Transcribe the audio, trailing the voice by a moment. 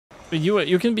But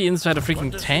you can be inside a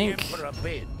freaking tank.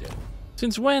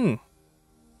 Since when?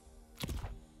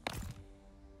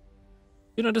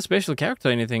 You're not a special character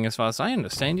or anything as far as I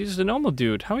understand. You're just a normal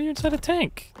dude. How are you inside a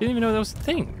tank? Didn't even know that was a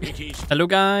thing. Hello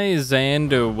guys,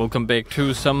 and welcome back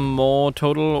to some more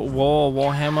Total War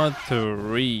Warhammer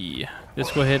 3.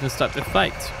 Let's go ahead and start the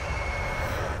fight.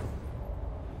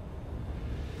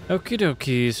 Okie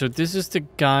dokie, so this is the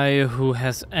guy who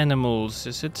has animals,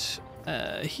 is it?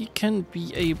 He can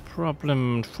be a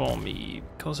problem for me,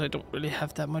 because I don't really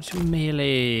have that much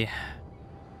melee.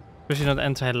 Especially not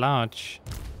anti-large.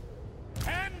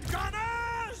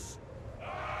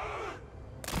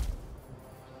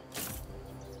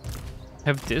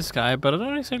 Have this guy, but I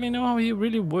don't exactly know how he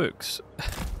really works.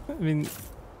 I mean,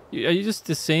 are you just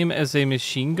the same as a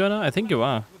machine gunner? I think you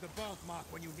are.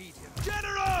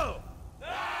 General!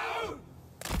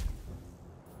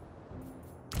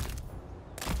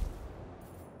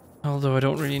 Although I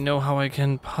don't really know how I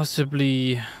can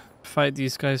possibly fight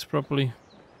these guys properly.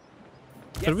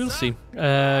 But we'll see.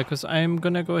 Because I'm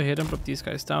gonna go ahead and put these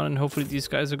guys down, and hopefully these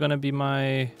guys are gonna be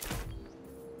my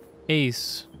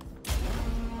ace.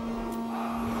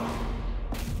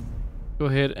 Go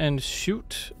ahead and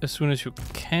shoot as soon as you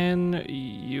can.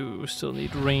 You still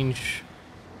need range.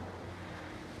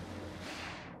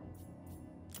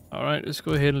 Alright, let's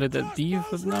go ahead and let that be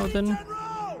for now then.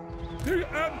 The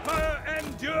Empire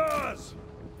endures!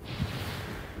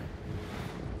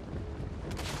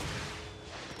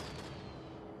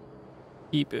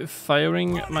 Keep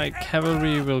firing. My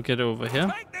cavalry will get over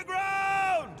here.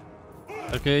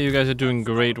 Okay, you guys are doing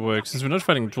great work. Since we're not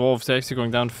fighting dwarves, they're actually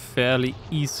going down fairly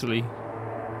easily.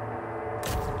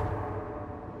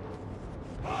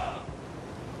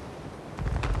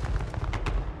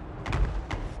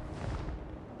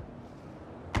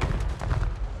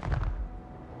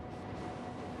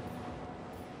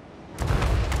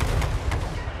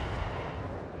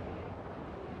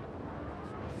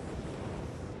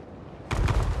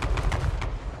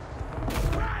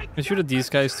 Let's shoot at these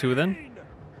guys too then.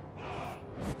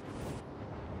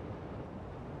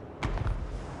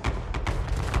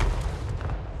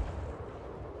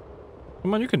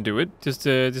 Come on, you can do it. Just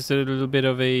a little bit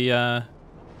of a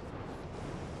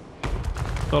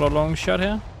sort of long shot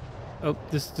here. Oh,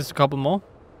 just a couple more.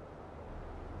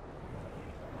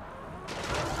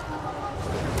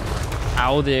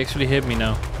 Ow, they actually hit me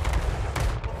now.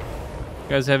 You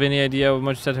guys have any idea how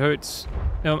much that hurts?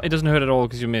 No, it doesn't hurt at all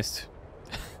because you missed.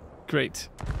 Great.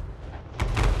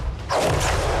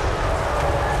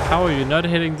 How are you not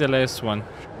hitting the last one?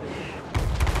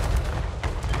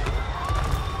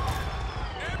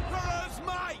 Emperor's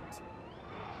might!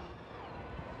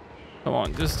 Come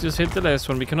on, just hit the last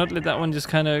one. We cannot let that one just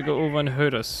kind of go over and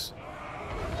hurt us.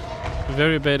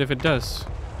 Very bad if it does.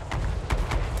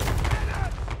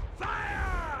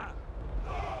 I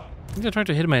think they're trying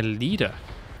to hit my leader.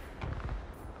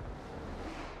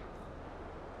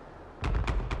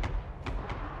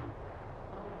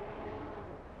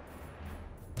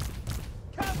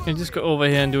 Can just go over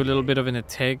here and do a little bit of an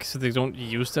attack so they don't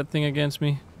use that thing against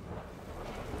me.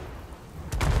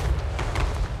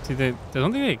 See, they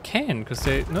don't think they can, because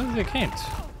no, they can't.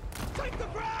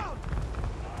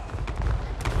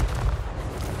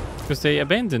 Because they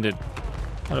abandoned it.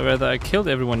 Or rather, I killed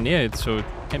everyone near it, so it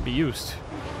can't be used.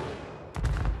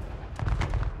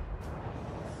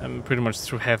 I'm pretty much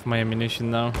through half my ammunition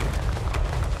now.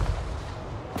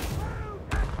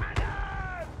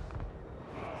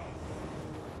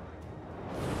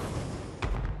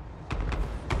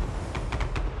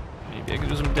 I can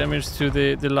do some damage to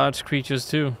the large creatures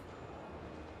too.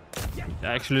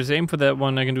 Actually, aim for that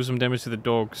one. I can do some damage to the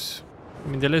dogs. I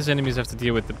mean, the less enemies I have to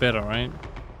deal with, the better, right?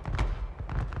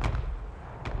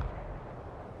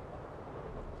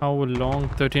 How long?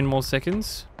 13 more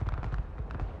seconds?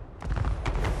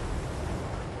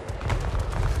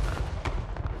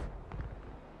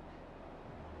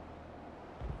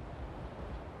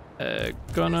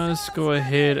 Gunners, go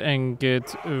ahead and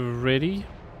get ready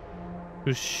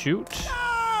to shoot.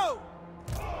 No!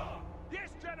 Yes,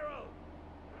 General!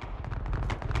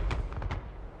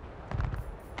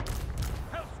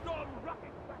 Hellstorm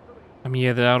rocket battery! I mean,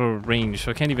 yeah, they're out of range,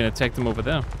 so I can't even attack them over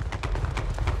there.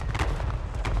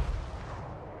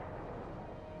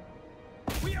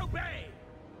 We obey!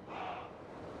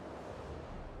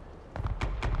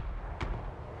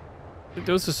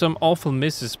 Those are some awful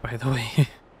misses, by the way.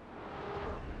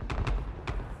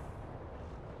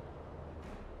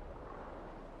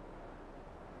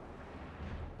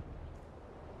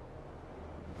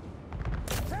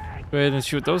 Go ahead and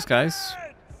shoot those guys.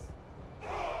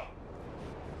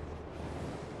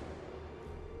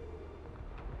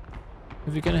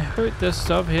 If you can hurt their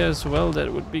stuff here as well,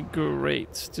 that would be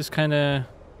great. Just kind of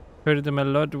hurting them a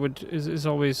lot is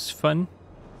always fun.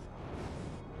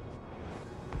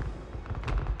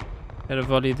 Had a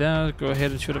volley there. Go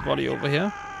ahead and shoot a volley over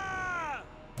here.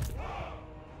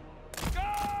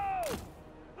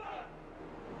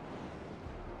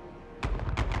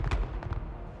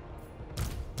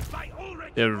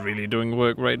 They're really doing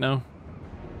work right now.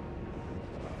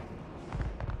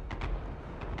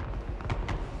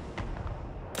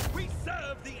 We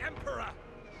serve the Emperor.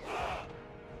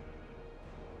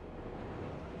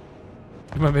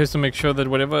 Do my best to make sure that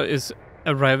whatever is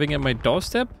arriving at my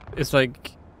doorstep is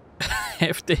like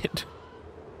half dead.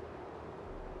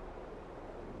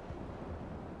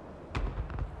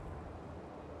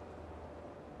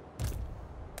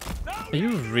 Are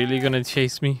you really gonna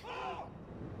chase me?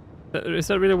 Is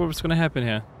that really what's gonna happen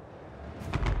here?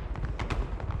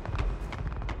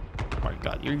 Oh my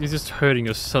god, you're just hurting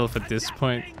yourself at this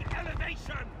point.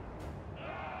 Elevation.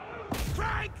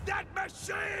 Crank that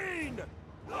machine.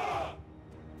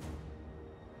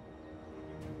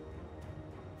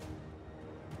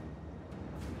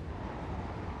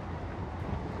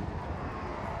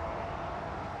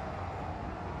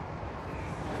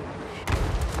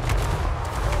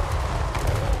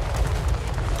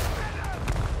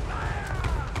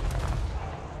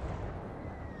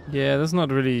 Yeah, that's not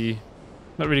really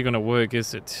gonna work,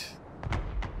 is it?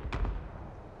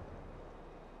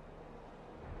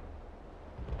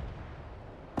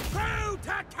 Through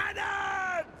to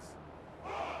cannons!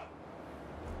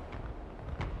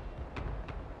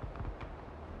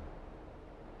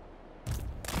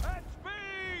 At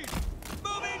speed!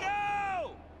 Moving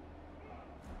now!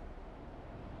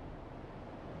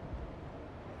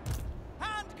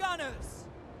 Handgunners!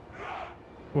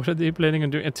 What are they planning on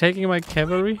doing? Attacking my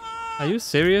cavalry? Are you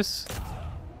serious?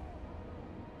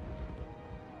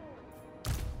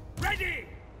 Ready!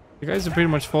 You guys have pretty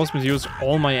much forced me to use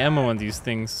all my ammo on these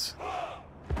things.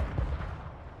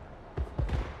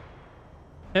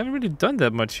 I haven't really done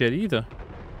that much yet either.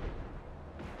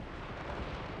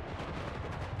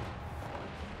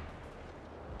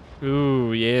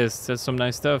 Ooh, yes, that's some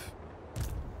nice stuff.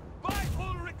 By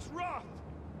Ulrich's wrath!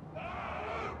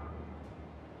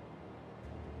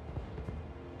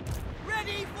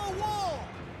 Ready for war!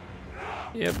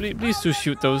 Yeah, please do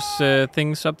shoot those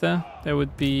things up there. That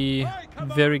would be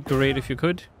very great if you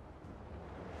could.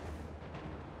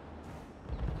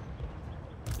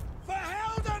 For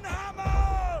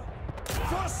Heldenhammer!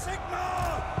 For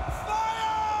Sigma!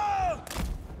 Fire!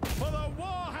 For the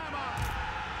Warhammer!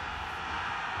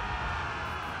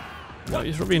 No,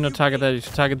 you should probably not target that. You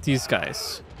should target these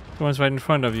guys. The ones right in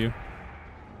front of you.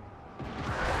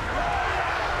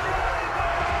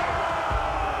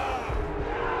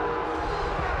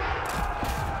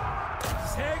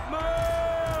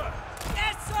 Sigma!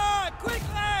 Yes, sir!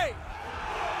 Quickly!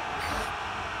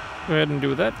 Go ahead and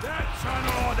do that. That's an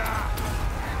order!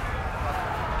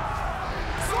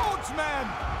 Swordsman!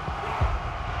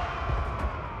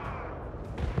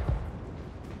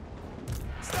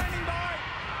 Standing by!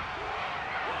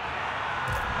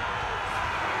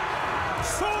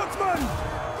 Swordsman!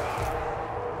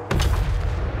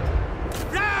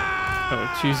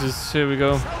 Oh, Jesus. Here we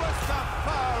go. Show us the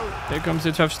foe! Here comes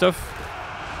the tough stuff.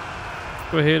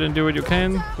 Go ahead and do what you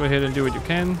can. Go ahead and do what you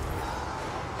can.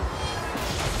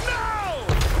 No!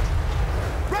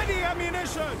 Ready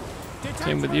ammunition!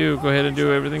 Same with you. Go ahead and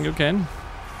do everything you can.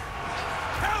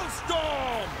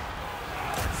 Hellstorm!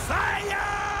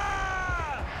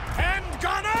 Fire!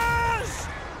 Handgunners!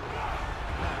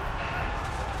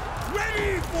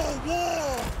 Ready for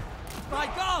war! By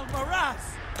God,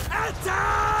 Morass!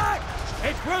 Attack!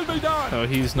 It will be done! Oh,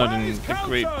 he's not in a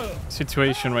great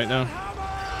situation right now.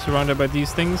 Surrounded by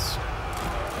these things.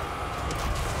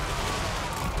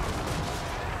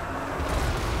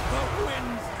 The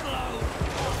winds blow!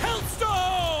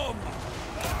 Hellstorm!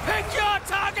 Pick your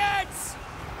targets!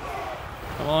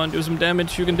 Come on, do some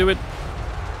damage. You can do it.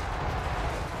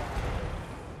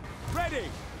 Ready!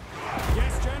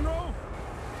 Yes, General?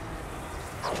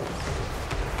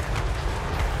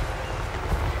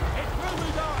 It will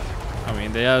be done! I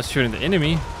mean, they are shooting the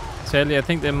enemy. Sadly, I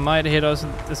think they might hit us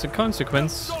as a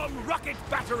consequence. Storm rocket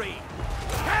battery!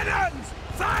 Cannons!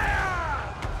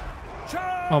 Fire!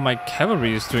 Charge! Oh, my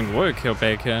cavalry is doing work here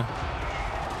back here.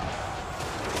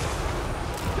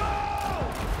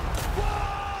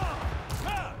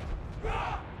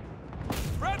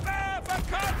 Prepare for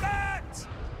combat!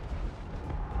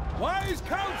 Wise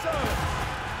counsel!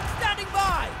 Standing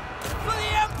by! For the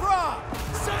Emperor!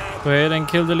 Go ahead and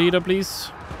kill the leader, please.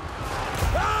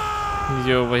 He's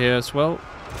over here as well.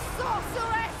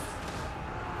 Sorceress!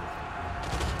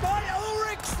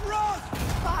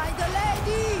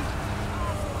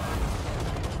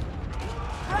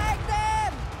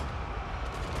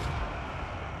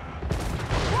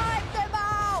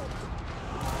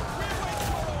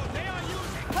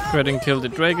 Go ahead and kill the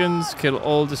dragons. Kill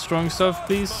all the strong stuff,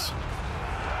 please.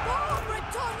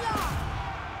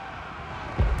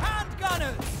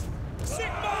 Handgunners!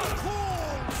 Sigma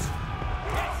calls!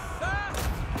 Yes, sir!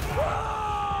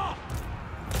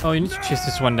 Oh, you need to chase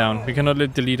this one down. We cannot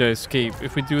let the leader escape.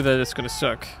 If we do that, it's gonna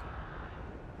suck.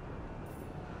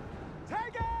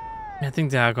 I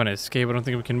think they are gonna escape. I don't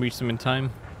think we can reach them in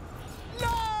time.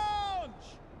 Launch!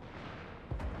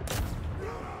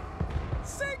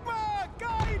 Sigma,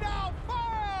 guide our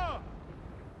fire!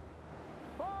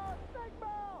 For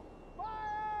Sigma,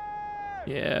 fire!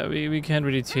 Yeah, we can't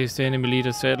really chase the enemy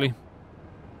leader, sadly.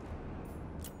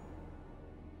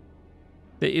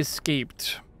 They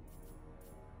escaped.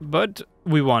 But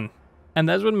we won. And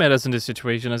that's what matters in this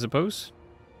situation, I suppose.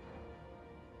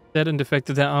 That and the fact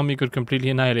that their army got completely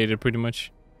annihilated, pretty much.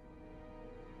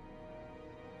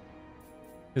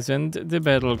 Let's end the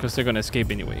battle, because they're gonna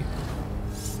escape anyway.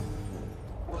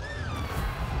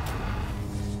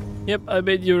 Yep, I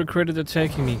bet you regretted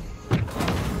attacking me.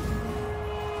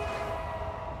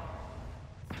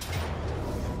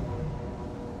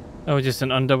 Oh, just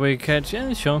an underway catch?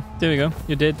 Yeah, sure. There we go.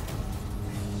 You're dead.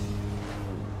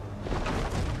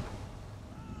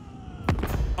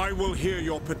 I will hear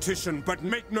your petition, but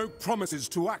make no promises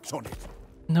to act on it.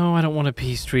 No, I don't want a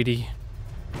peace treaty.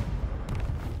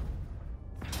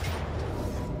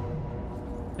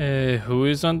 Who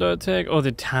is under attack? Oh,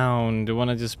 the town, the one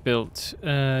I just built.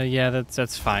 Yeah,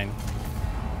 that's fine.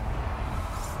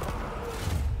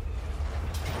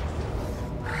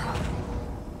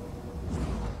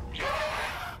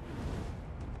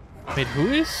 Wait, who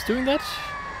is doing that?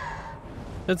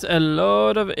 That's a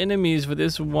lot of enemies for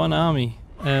this one army.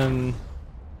 Yeah,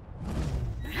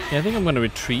 I think I'm gonna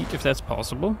retreat if that's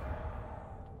possible.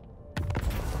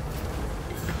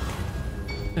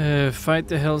 Fight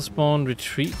the Hellspawn,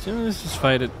 retreat. Let's just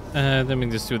fight it. Then we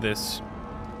can just do this.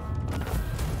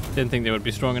 Didn't think they would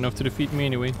be strong enough to defeat me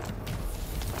anyway.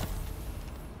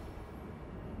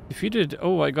 Defeated.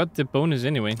 Oh, I got the bonus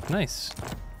anyway. Nice.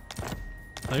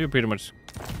 Now you're pretty much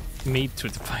made to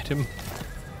fight him.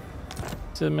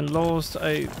 Settlement lost.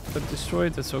 I got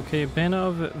destroyed. That's okay. Banner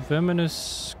of Verminous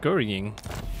Scurrying.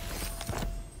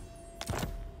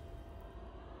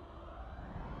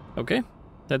 Okay,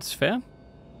 that's fair.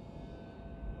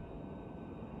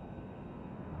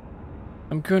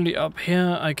 I'm currently up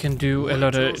here. I can do a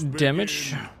lot of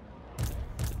damage.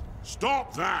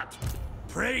 Stop that!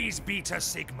 Praise be to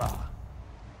Sigma.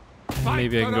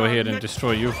 Maybe I can go ahead and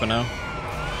destroy you for now.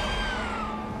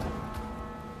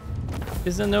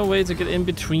 Is there no way to get in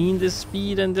between this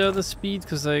speed and the other speed?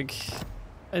 Because, like,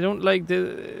 I don't like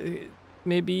the...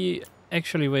 maybe...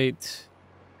 Actually, wait.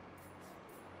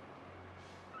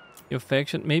 Your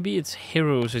faction... Maybe it's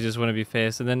heroes who just want to be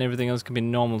fast, and then everything else can be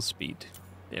normal speed.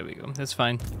 There we go. That's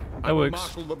fine. That works.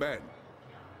 Marshal the men.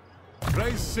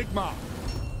 Praise Sigma.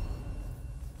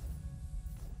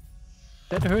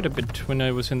 That hurt a bit when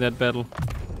I was in that battle.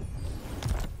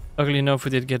 Luckily enough,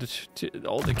 we did get it to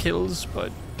all the kills,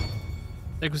 but...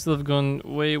 that could still have gone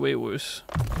way, way worse.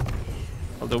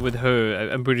 Although with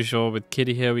her, I'm pretty sure with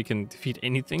Kitty here we can defeat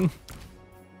anything.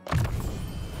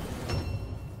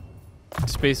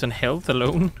 It's based on health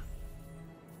alone.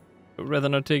 I'd rather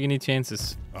not take any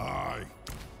chances. Aye.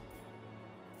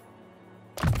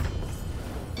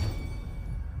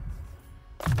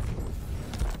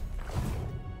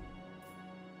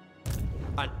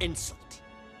 An insult.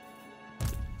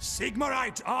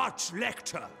 Sigmarite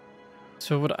Arch-Lector.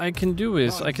 So what I can do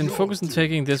is I can focus on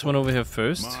taking this one over here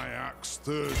first. My axe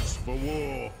thirsts for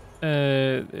war.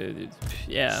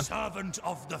 Yeah. Servant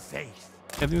of the faith.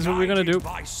 I think that's what we're gonna do.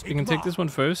 We can take this one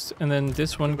first, and then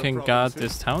this one can guard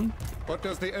this town. What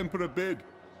does the Emperor bid?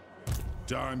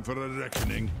 Time for a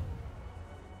reckoning.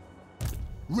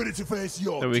 Ready to face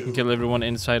your So we can kill everyone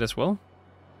inside as well.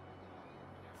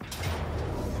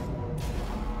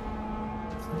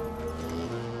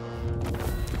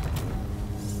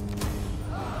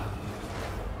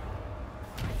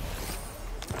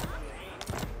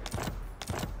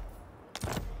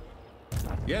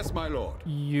 Yes, my lord.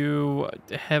 You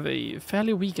have a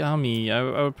fairly weak army. I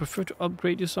would prefer to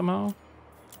upgrade you somehow.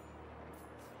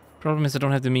 Problem is I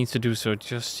don't have the means to do so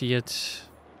just yet.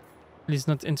 At least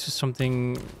not into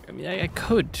something... I mean, I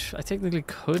could. I technically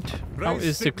could. How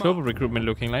is the global recruitment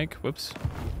looking like? Whoops.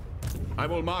 I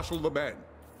will marshal the men.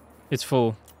 It's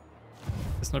full.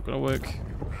 It's not gonna work.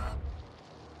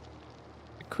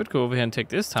 I could go over here and take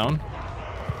this town.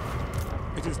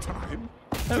 It is time.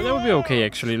 That would be okay,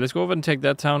 actually. Let's go over and take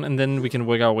that town, and then we can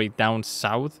work our way down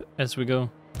south as we go.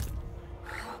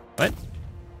 What?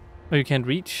 Oh, you can't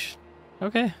reach?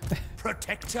 Okay.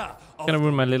 Protector of Gonna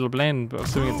ruin my little plan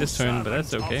of doing it this turn, but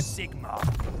that's okay. Sigma.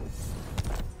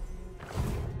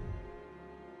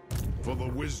 For the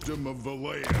wisdom of the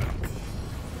land.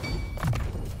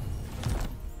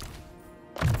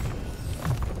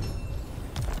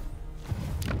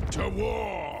 To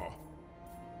war!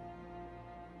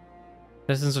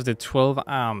 Assassins of the 12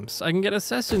 Arms. I can get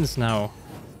assassins now.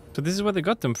 So this is where they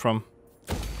got them from.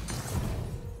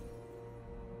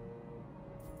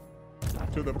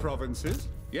 To the provinces?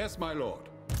 Yes, my lord.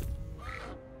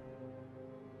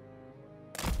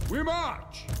 We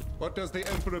march! What does the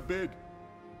Emperor bid?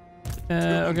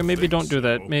 Okay, maybe don't do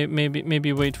that.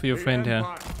 Maybe wait for your friend here.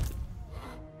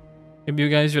 Maybe you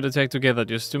guys should attack together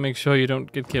just to make sure you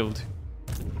don't get killed.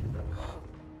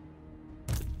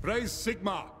 Praise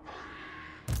Sigma!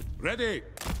 Ready!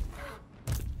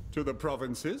 To the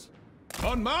provinces?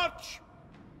 On march!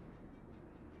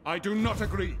 I do not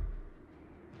agree.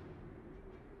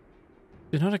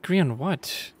 Did not agree on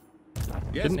what?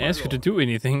 Yes, Didn't ask you to do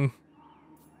anything.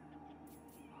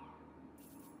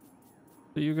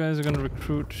 So you guys are gonna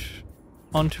recruit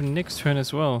onto next turn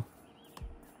as well.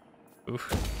 Oof.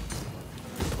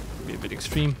 Be a bit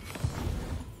extreme.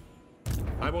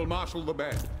 I will marshal the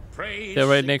band. Praise They're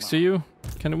right Sigma. next to you.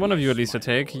 Can one of you at least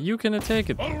attack? You can attack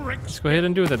it. Let's go ahead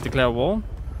and do that. Declare war.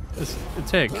 Let's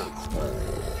attack.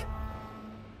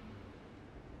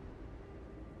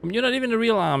 You're not even a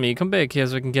real army. Come back here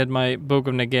so I can get my Book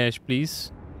of Nagash,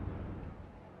 please.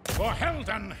 For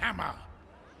Heldenhammer.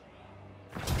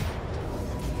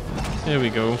 There we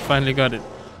go. Finally got it.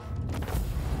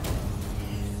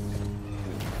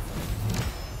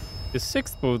 The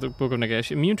 6th Book of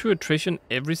Nagash. Immune to attrition.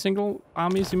 Every single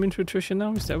army is immune to attrition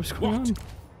now? Is that what's going on?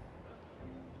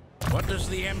 What does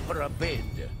the Emperor bid?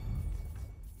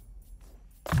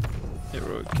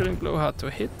 Heroic killing blow, hard to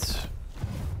hit.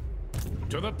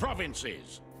 To the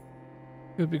provinces.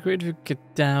 It would be great if you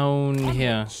get down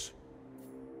here. Onwards.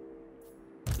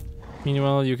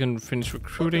 Meanwhile, you can finish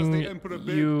recruiting. Emperor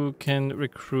bid? You can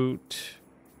recruit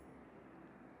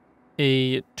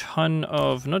a ton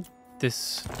of... Not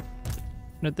this.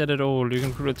 Not that at all. You can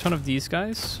recruit a ton of these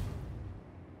guys.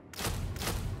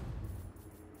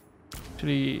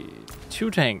 Actually,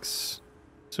 2 tanks.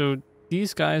 So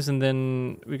these guys, and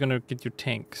then we're gonna get you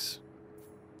tanks.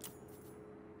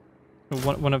 So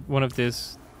one of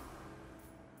this.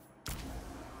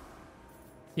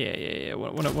 Yeah.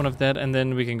 One of that, and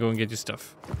then we can go and get you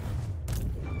stuff.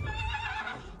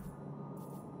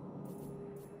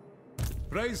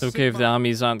 Praise It's okay if the Sigma.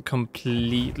 armies aren't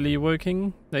completely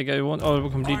working. Like I want all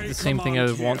completely the same thing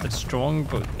I want that's strong,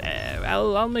 but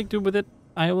I'll make do with it.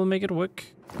 I will make it work.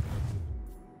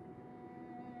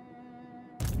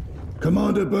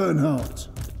 Commander Bernhardt.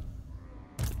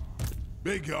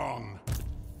 Begone.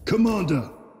 Commander.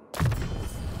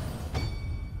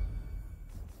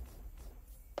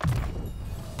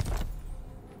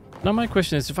 Now my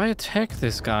question is, if I attack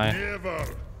this guy, Never.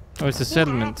 or it's a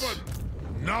settlement,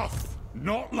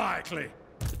 Not likely.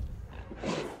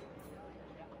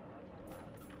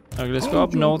 okay, let's go Hold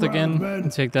up your north ground, again men.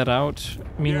 and take that out.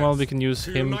 Meanwhile, we can use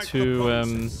him Unite the to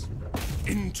provinces.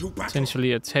 Into battle.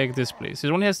 essentially attack this place.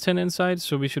 It only has 10 inside,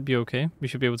 so we should be okay. We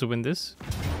should be able to win this.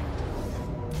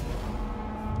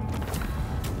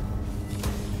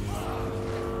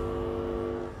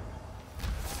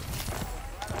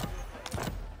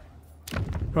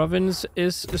 Province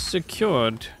is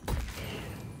secured.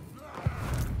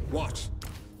 What?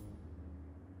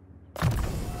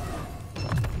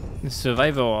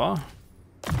 Survivor.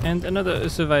 And another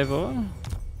survivor.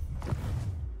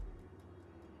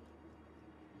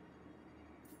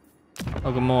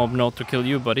 I'll go more up north to kill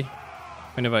you, buddy.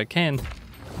 Whenever I can.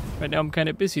 Right now I'm kind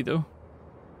of busy, though.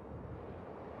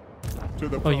 To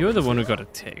the Oh, you're the one who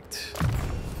provinces. got attacked.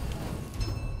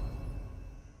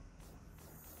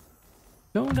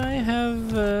 Don't I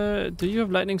have... do you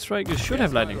have Lightning Strike? You should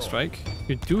have Lightning Strike.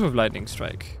 You do have Lightning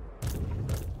Strike.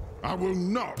 I will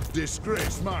not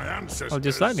disgrace my ancestors. I'll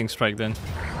just Lightning Strike then.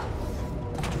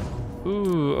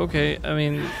 Ooh, okay. I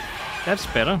mean, that's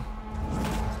better.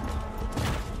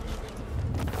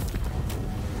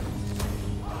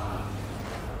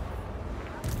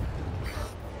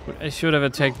 But I should have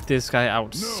attacked this guy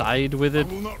outside with it, I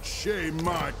will not shame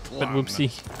my but clan.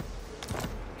 whoopsie.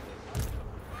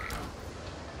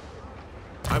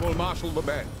 I will marshal the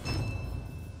band.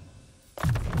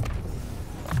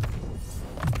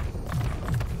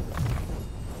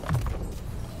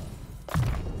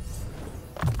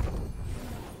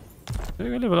 I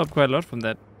leveled up quite a lot from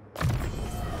that.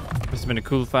 Must have been a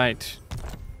cool fight.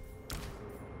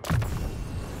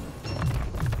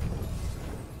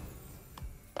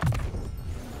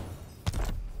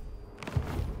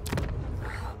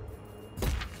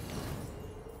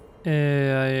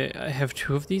 I have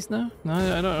 2 of these now? No,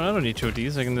 I don't need 2 of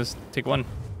these. I can just take 1.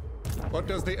 What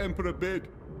does the Emperor bid?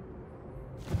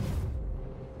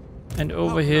 And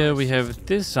over here we have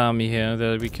this army here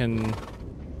that we can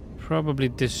probably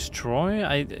destroy.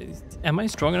 Am I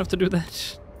strong enough to do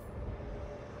that?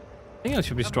 I think I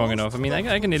should be strong enough. I mean,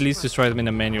 I can at least destroy them in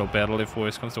a manual battle if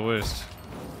worst comes to worst.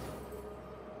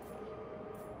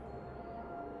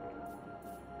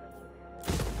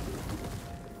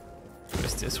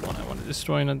 Where's this one? I want to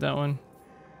destroy, not that one.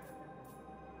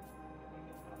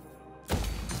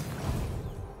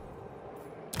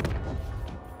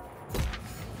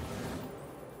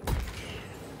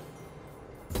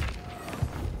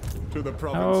 To the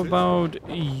provinces. How about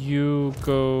you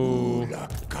go...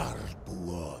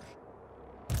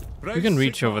 You can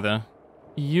reach over there.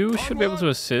 You should be able to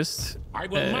assist. I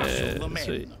will marshal the men.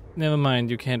 So, never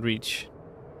mind, you can't reach.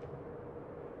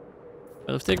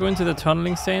 Well, if they go into the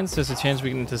tunneling stance, there's a chance we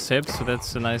can intercept, so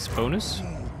that's a nice bonus.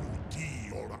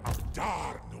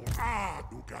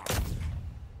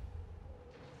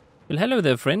 Well, hello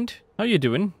there, friend. How you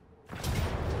doing?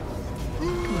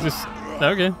 Just...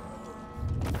 okay.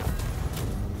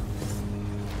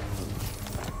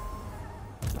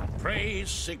 Praise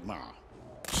Sigma.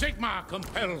 Sigma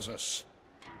compels us.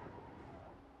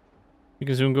 We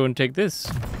can soon go and take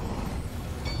this.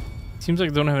 Seems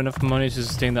like I don't have enough money to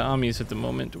sustain the armies at the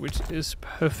moment, which is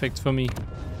perfect for me.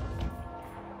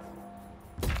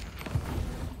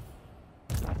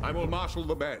 I will marshal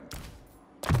the men.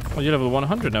 Oh, you're level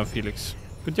 100 now, Felix.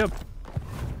 Good job.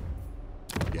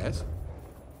 Yes?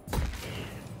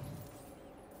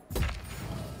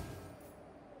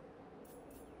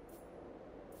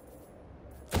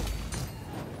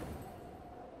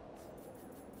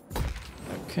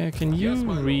 Okay, can you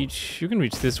reach... You can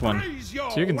reach this one.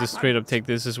 So you can just straight up take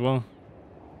this as well.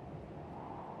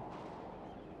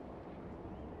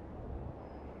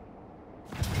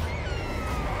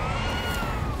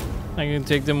 I can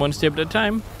take them one step at a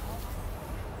time.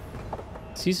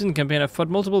 Season campaign. I fought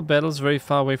multiple battles very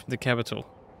far away from the capital.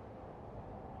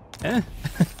 Eh?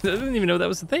 I didn't even know that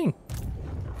was a thing.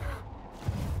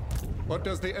 What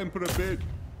does the Emperor bid?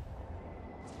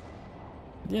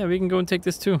 Yeah, we can go and take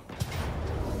this too.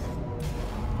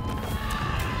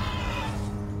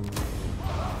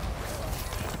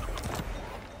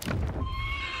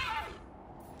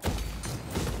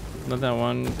 Not that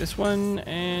one, this one,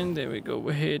 and there we go. Go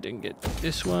ahead and get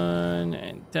this one,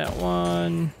 and that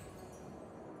one,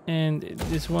 and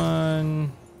this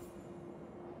one,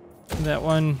 that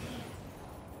one,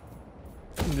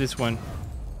 this one.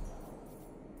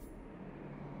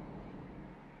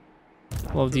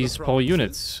 All of these poor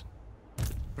units.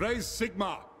 Praise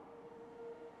Sigma.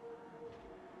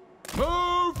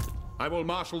 Move! I will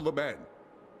marshal the men.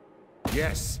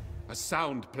 Yes, a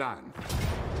sound plan.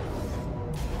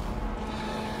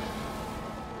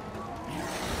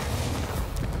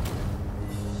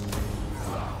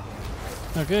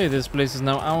 Okay, this place is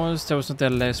now ours. That was not their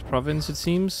last province, it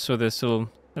seems, so there's still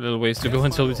a little ways to go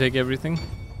until we take everything.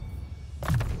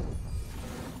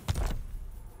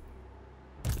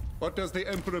 What does the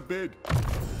Emperor bid?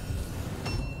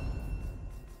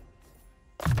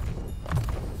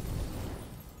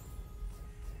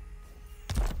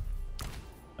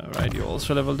 Alright, you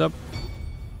also leveled up.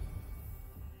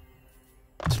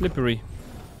 Slippery.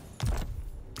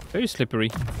 Very slippery.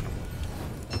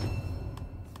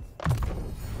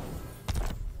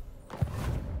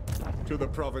 To the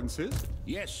provinces?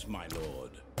 Yes, my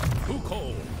lord. Who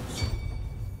calls?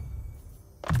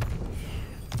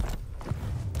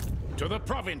 To the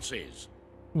provinces.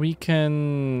 We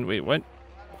can... Wait, what?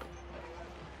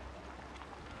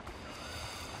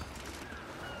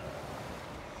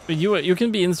 But you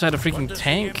can be inside a freaking What does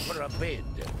tank? the Emperor bid?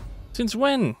 Since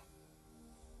when?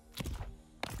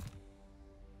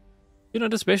 You're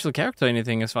not a special character or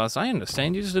anything as far as I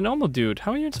understand. You're just a normal dude.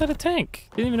 How are you inside a tank?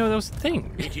 Didn't even know that was a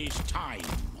thing. It is time.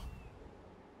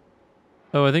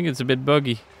 Oh, I think it's a bit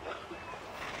buggy.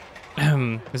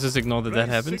 Let's just ignore that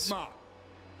happens. Sigma.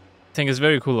 Tank is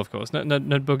very cool, of course.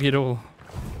 Not buggy at all.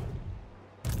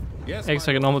 Yes, Acts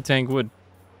my like a normal tank would.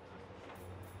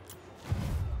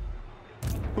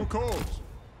 Who calls?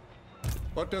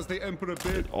 What does the Emperor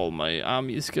bid? All my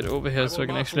armies get over here so I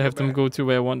can will actually have marshal them the go to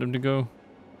where I want them to go.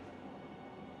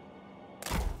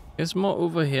 There's more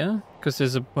over here, because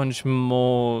there's a bunch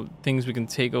more things we can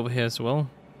take over here as well.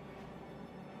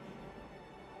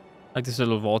 Like this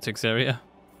little vortex area.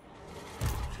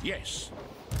 Yes.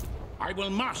 I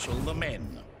will marshal the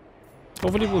men.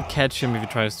 Hopefully we'll catch him if he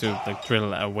tries to like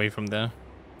drill away from there.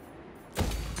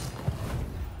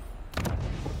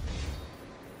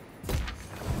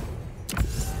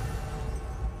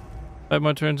 5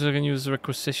 more turns I can use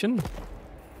requisition.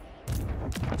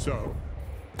 So,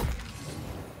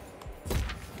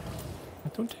 I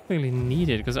don't technically need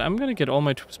it, because I'm gonna get all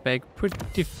my troops back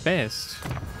pretty fast.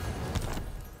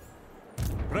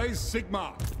 praise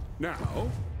Sigma. Now,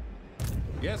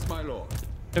 yes, my lord.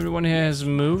 Everyone here has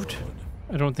moved.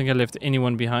 I don't think I left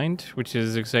anyone behind, which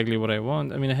is exactly what I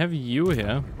want. I mean, I have you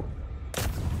here.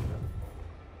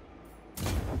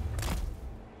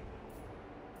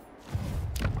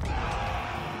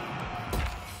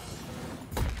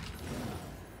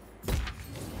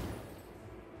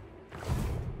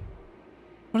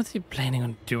 What are they planning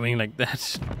on doing like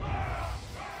that?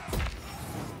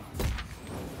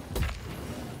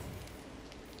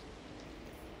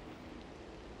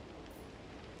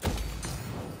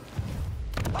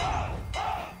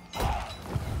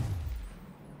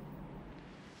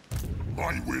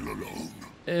 My will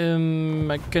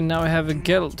alone. I can now have a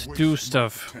guild do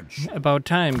stuff. About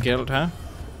time, guild, huh?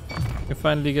 You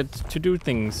finally get to do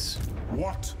things.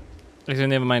 What? Actually,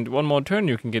 never mind. One more turn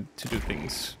you can get to do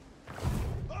things.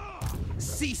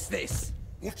 Cease this!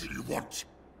 What do you want?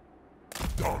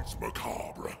 Dance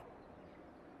macabre.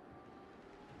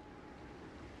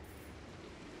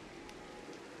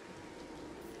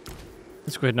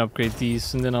 Let's go ahead and upgrade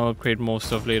these, and then I'll upgrade more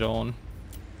stuff later on.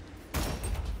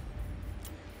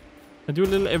 I do a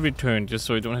little every turn, just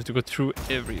so I don't have to go through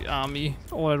every army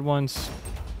all at once.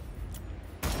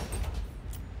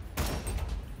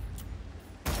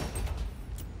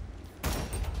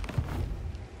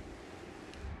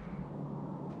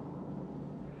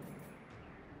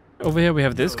 Over here we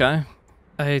have this guy.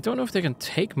 I don't know if they can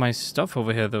take my stuff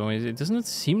over here though. It doesn't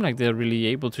seem like they're really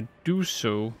able to do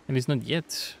so. At least not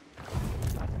yet.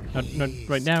 Not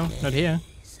right now. Not here.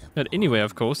 Not anywhere,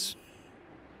 of course.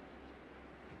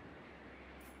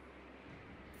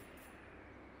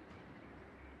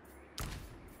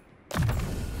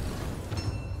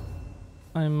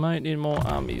 I might need more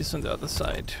armies on the other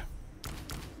side.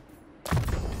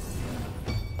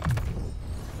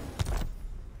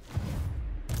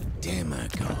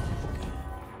 Demagogue.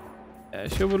 Yeah,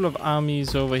 sure will have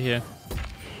armies over here.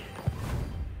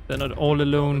 They're not all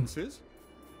alone. Provinces?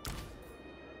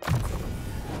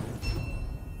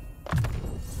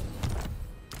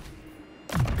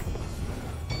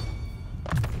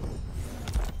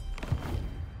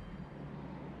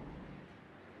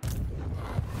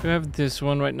 You have this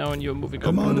one right now, and you're moving up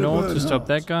Commander north to stop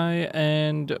that Bernhardt. guy.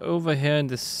 And over here in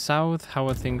the south, how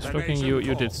are things looking?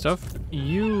 You did stuff.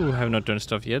 You have not done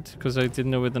stuff yet, because I didn't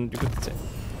know whether you could say.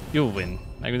 You'll win.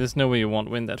 Like, there's no way you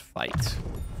won't win that fight.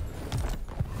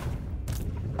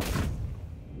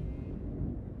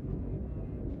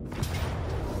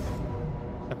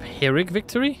 A Pyrrhic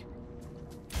victory?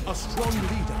 A strong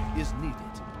leader is needed.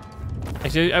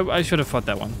 Actually, I should have fought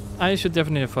that one. I should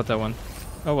definitely have fought that one.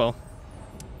 Oh well.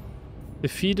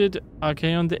 Defeated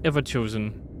Archaon the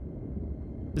Ever-Chosen.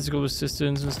 Physical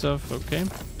resistance and stuff, okay.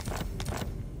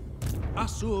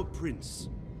 Asur Prince.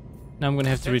 Now I'm gonna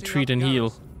have to Setting retreat up and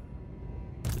heal.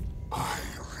 I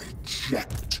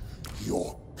reject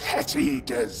your petty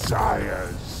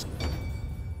desires.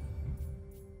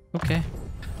 Okay.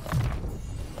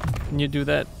 Can you do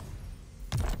that?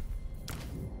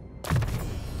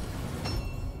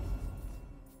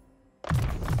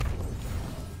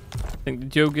 I think the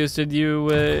joke is that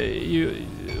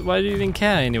why do you even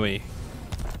care anyway?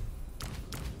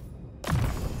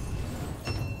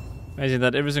 Imagine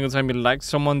that every single time you like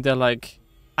someone, they're like,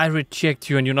 I reject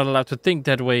you and you're not allowed to think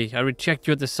that way. I reject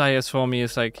your desires for me.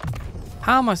 It's like,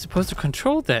 how am I supposed to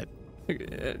control that?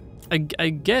 I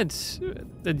get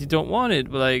that you don't want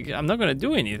it, but like, I'm not gonna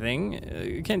do anything.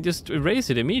 You can't just erase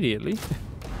it immediately.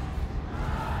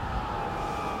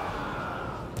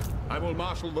 I will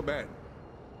marshal the men.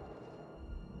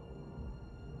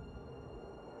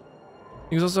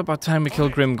 It's also about time we kill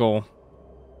Grimgor.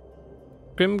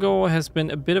 Grimgor has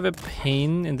been a bit of a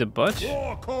pain in the butt.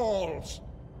 War calls.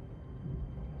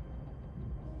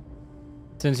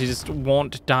 Since he just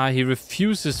won't die, he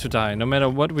refuses to die. No matter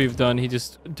what we've done, he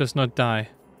just does not die.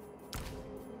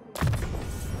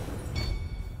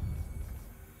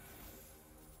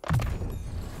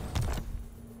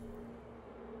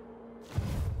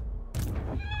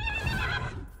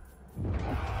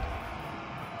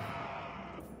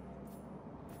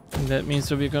 And that means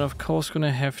that we're gonna, of course,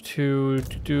 gonna have to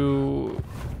do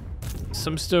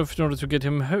some stuff in order to get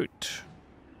him hurt.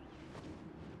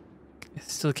 I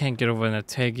still can't get over that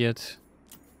tag yet.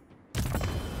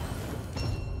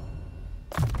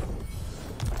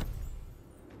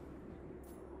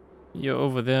 You're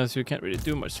over there, so you can't really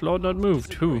do much. Lord not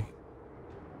moved. Who?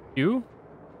 You?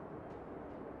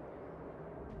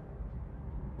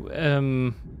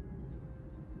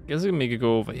 Guess I can make it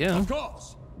go over here. Of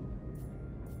course.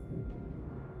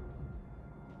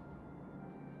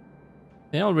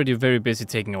 They're already very busy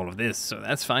taking all of this, so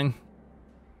that's fine.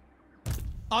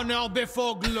 Honor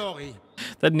before glory.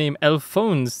 That name,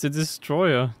 Alphonse the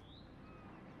Destroyer.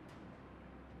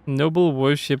 Noble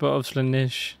worshipper of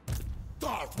Slaanesh.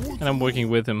 And I'm working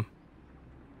with him.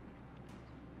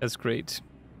 That's great.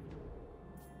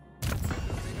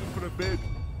 For a bid.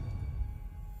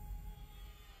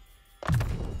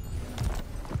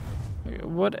 Okay,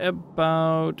 what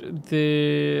about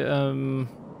the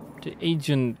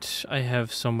agent I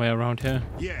have somewhere around here?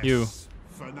 Yes. You.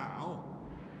 For now.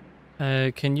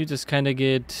 Can you just kind of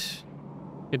get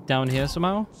down here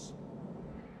somehow?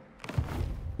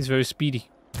 He's very speedy.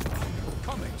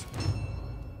 Comet.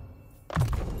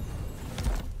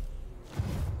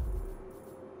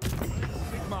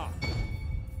 Sigma.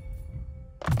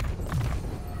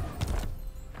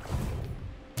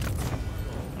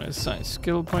 Assign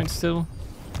skill point still.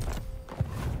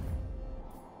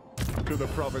 To the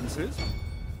provinces.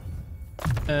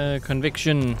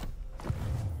 Conviction.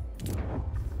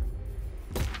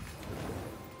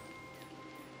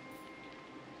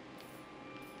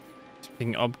 It's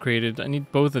being upgraded. I need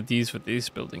both of these for these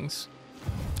buildings.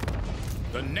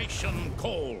 The nation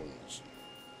calls.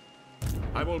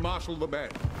 I will marshal the men.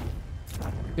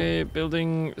 Okay,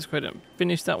 building. Let's go ahead and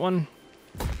finish that one.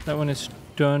 That one is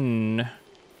done.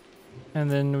 And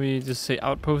then we just say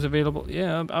outpost available.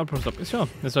 Yeah, outpost up. Sure,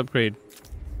 let's upgrade.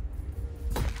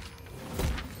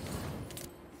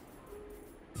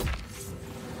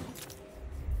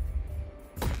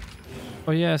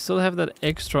 Oh yeah, I still have that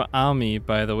extra army,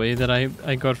 by the way, that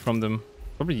I got from them.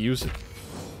 Probably use it.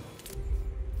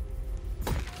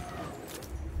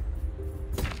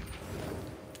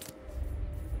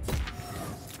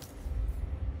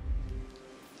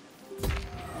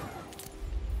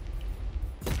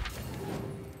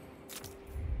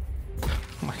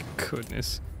 My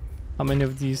goodness. How many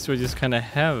of these do I just kind of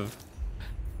have?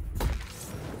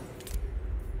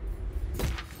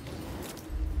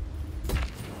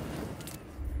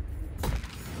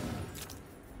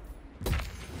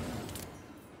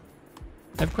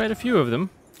 I have quite a few of them.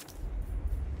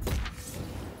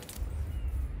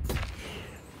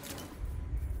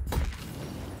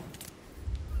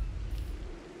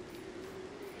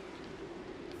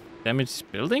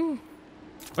 Damaged building?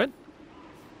 What?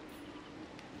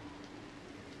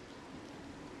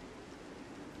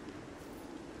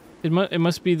 It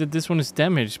must be that this one is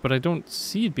damaged, but I don't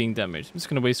see it being damaged. I'm just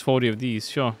gonna waste 40 of these,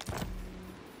 sure.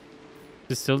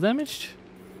 Is it still damaged?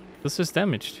 This is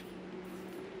damaged.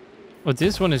 Oh,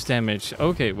 this one is damaged.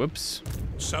 Okay, whoops.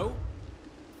 So?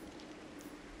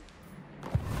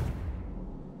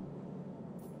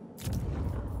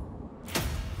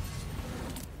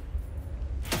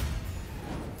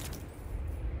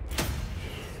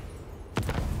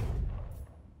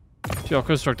 Sure,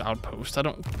 construct outpost. I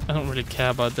don't really care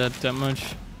about that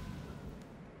much.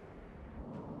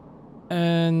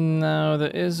 And now there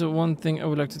is one thing I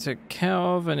would like to take care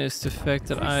of, and it's the fact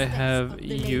that I have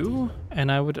you, and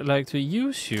I would like to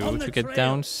use you to get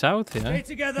down south here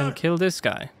and kill this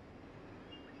guy.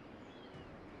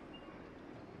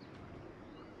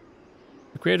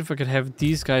 It'd be great if I could have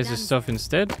these guys as stuff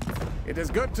instead, It is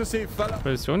good to see fella.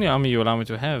 but it's the only army you allow me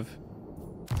to have.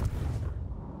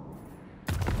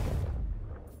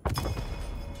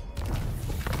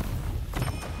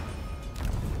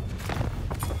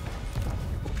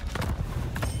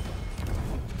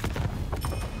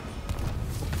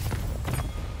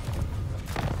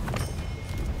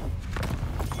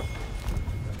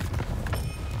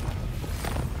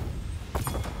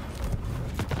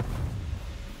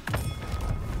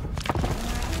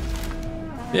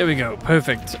 There we go,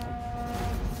 perfect.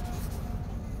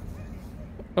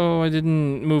 Oh, I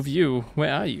didn't move you.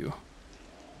 Where are you?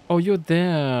 Oh, you're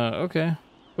there. Okay.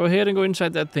 Go ahead and go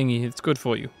inside that thingy. It's good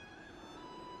for you.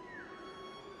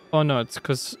 Oh no, it's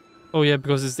because... Oh yeah,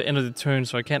 because it's the end of the turn,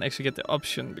 so I can't actually get the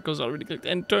option because I already clicked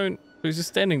end turn. So he's just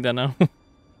standing there now.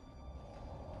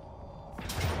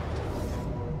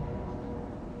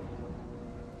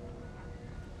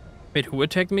 Wait, who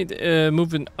attacked me?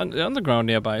 Moving on the underground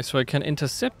nearby so I can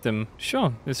intercept them.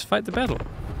 Sure, let's fight the battle.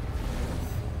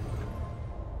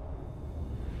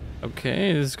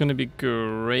 Okay, this is gonna be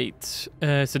great.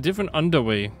 It's a different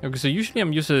underway. Okay, so usually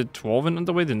I'm used to the dwarven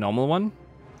underway, the normal one.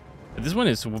 But this one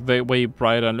is way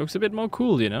brighter and looks a bit more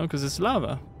cool, you know, because it's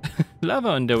lava. Lava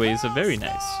underways are very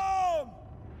nice.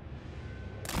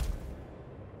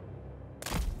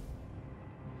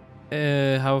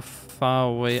 How far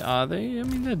away are they? I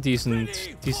mean, they're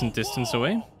decent distance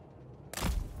away.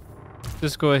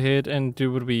 just go ahead and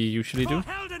do what we usually do.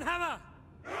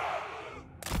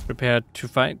 Prepare to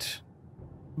fight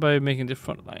by making the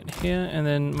front line here, and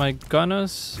then my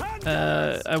gunners.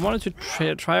 I wanted to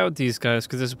try out these guys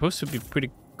because they're supposed to be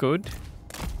pretty good.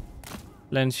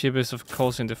 Landship is of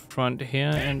course in the front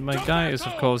here, and my guy is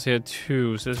of course here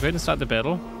too. So let's wait and start the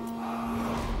battle.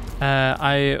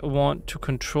 I want to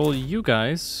control you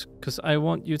guys because I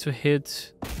want you to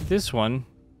hit this one.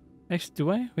 Actually,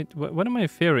 do I? Wait, what am I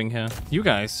fearing here? You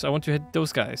guys. I want to hit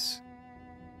those guys.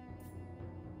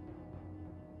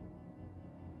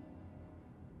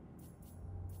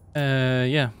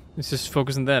 Yeah, let's just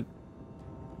focus on that.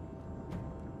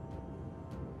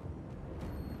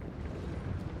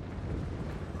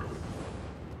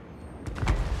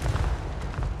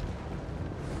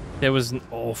 That was an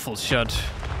awful shot.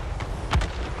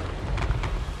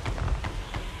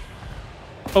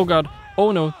 Oh god.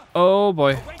 Oh no. Oh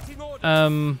boy.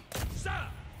 We're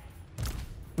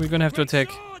gonna have to attack.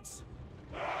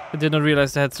 I did not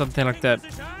realize they had something like that.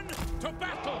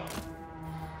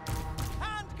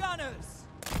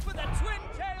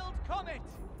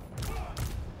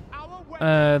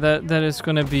 That is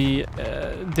gonna be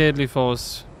deadly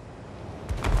force.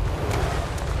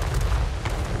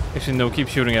 Actually, no, keep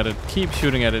shooting at it. Keep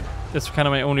shooting at it. That's kind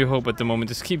of my only hope at the moment.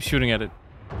 Just keep shooting at it.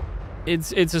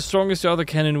 It's the strongest other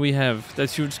cannon we have that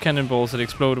shoots cannonballs that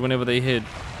explode whenever they hit.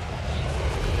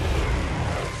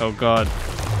 Oh god.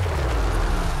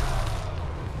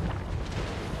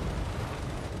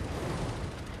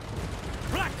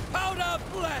 Black powder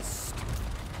blessed.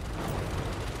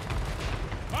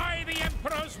 By the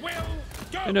Emperor's will.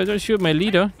 Go. No, don't shoot my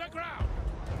leader.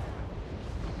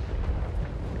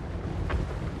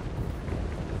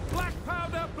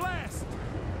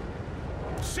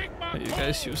 You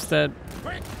guys use that.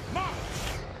 Quick march.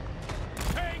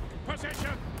 Take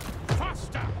position.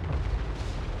 Faster.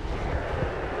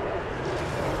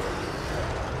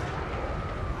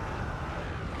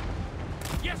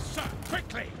 Yes, sir.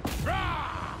 Quickly.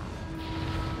 Rah!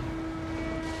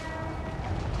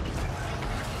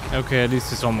 Okay, at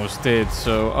least it's almost dead.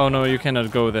 So, oh no, you cannot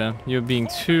go there. You're being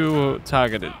too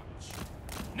targeted.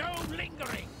 No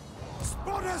lingering.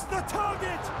 Spot us the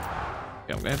target.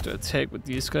 I'm gonna have to attack with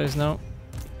these guys now.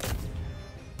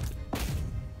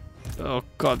 Oh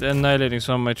god, they're annihilating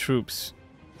some of my troops.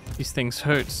 These things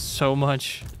hurt so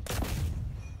much.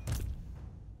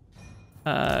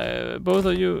 Both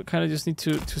of you kind of just need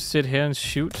to sit here and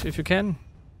shoot if you can.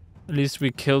 At least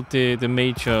we killed the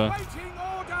major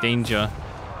danger.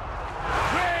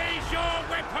 Raise your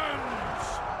weapons.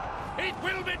 It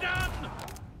will be done.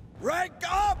 Rank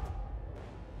up.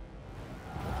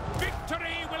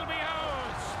 Victory will be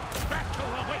ours.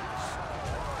 Battle awaits.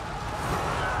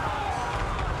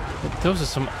 Those are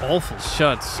some awful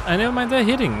shots. I never mind, they're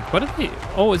hitting. What are they?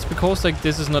 Oh, it's because like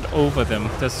this is not over them.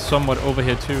 There's somewhat over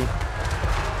here too.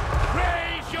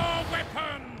 Raise your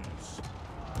weapons.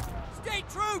 State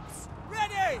troops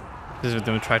ready. This is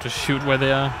them try to shoot where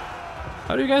they are.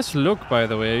 How do you guys look, by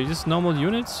the way? Are you just normal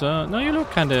units? No, you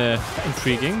look kind of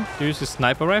intriguing. Do you use the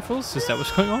sniper rifles? Is that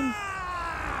what's going on?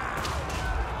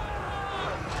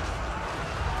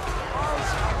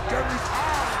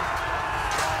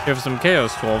 You have some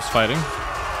chaos dwarves fighting.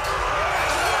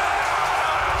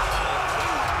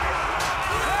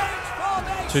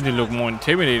 Certainly look more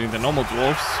intimidating than normal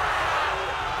dwarves.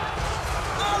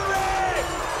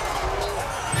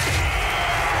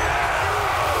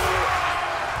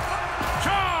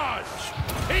 Charge!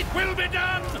 It will be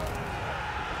done!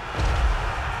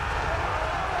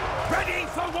 Ready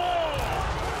for war!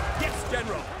 Yes,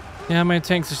 General! Yeah, my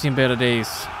tanks have seen better days.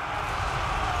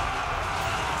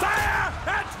 Fire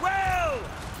at will!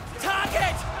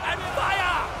 Target and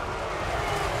fire!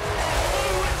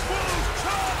 Forwards, wolves,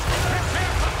 charge!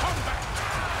 Prepare for combat!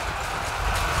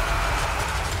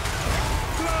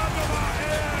 Blood of our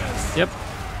ears! Yep,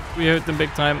 we hurt them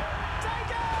big time.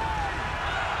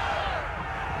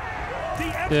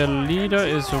 The leader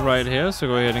is right here, so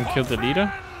go ahead and kill the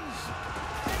leader.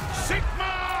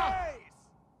 Sigma!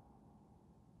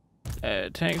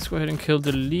 Tanks, go ahead and kill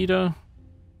the leader.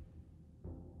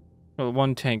 Well,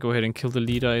 one tank, go ahead and kill the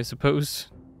leader, I suppose.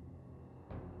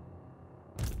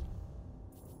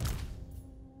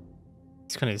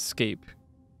 He's gonna escape.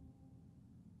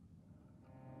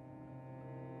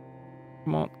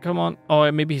 Come on, come on.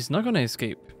 Oh, maybe he's not gonna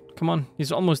escape. Come on,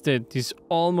 he's almost dead. He's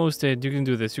almost dead. You can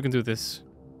do this, you can do this.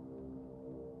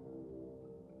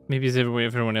 Maybe it's everywhere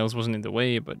if everyone else wasn't in the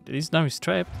way, but at least now he's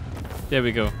trapped. There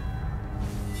we go.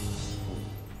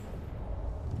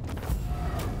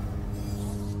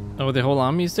 Oh, the whole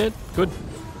army is dead? Good.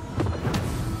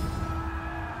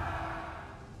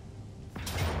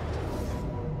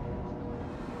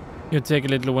 You take a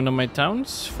little one of my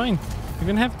towns? Fine. You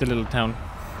can have the little town.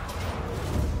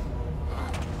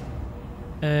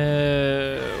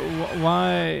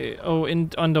 Why? Oh,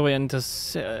 on the way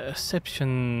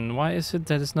interception. Why is it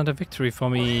that it's not a victory for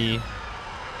me?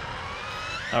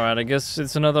 Alright, I guess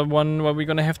it's another one where we're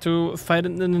gonna have to fight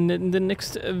in the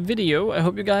next video. I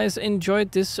hope you guys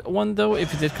enjoyed this one though.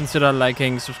 If you did, consider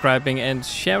liking, subscribing, and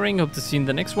sharing. Hope to see you in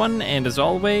the next one. And as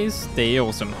always, stay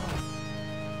awesome.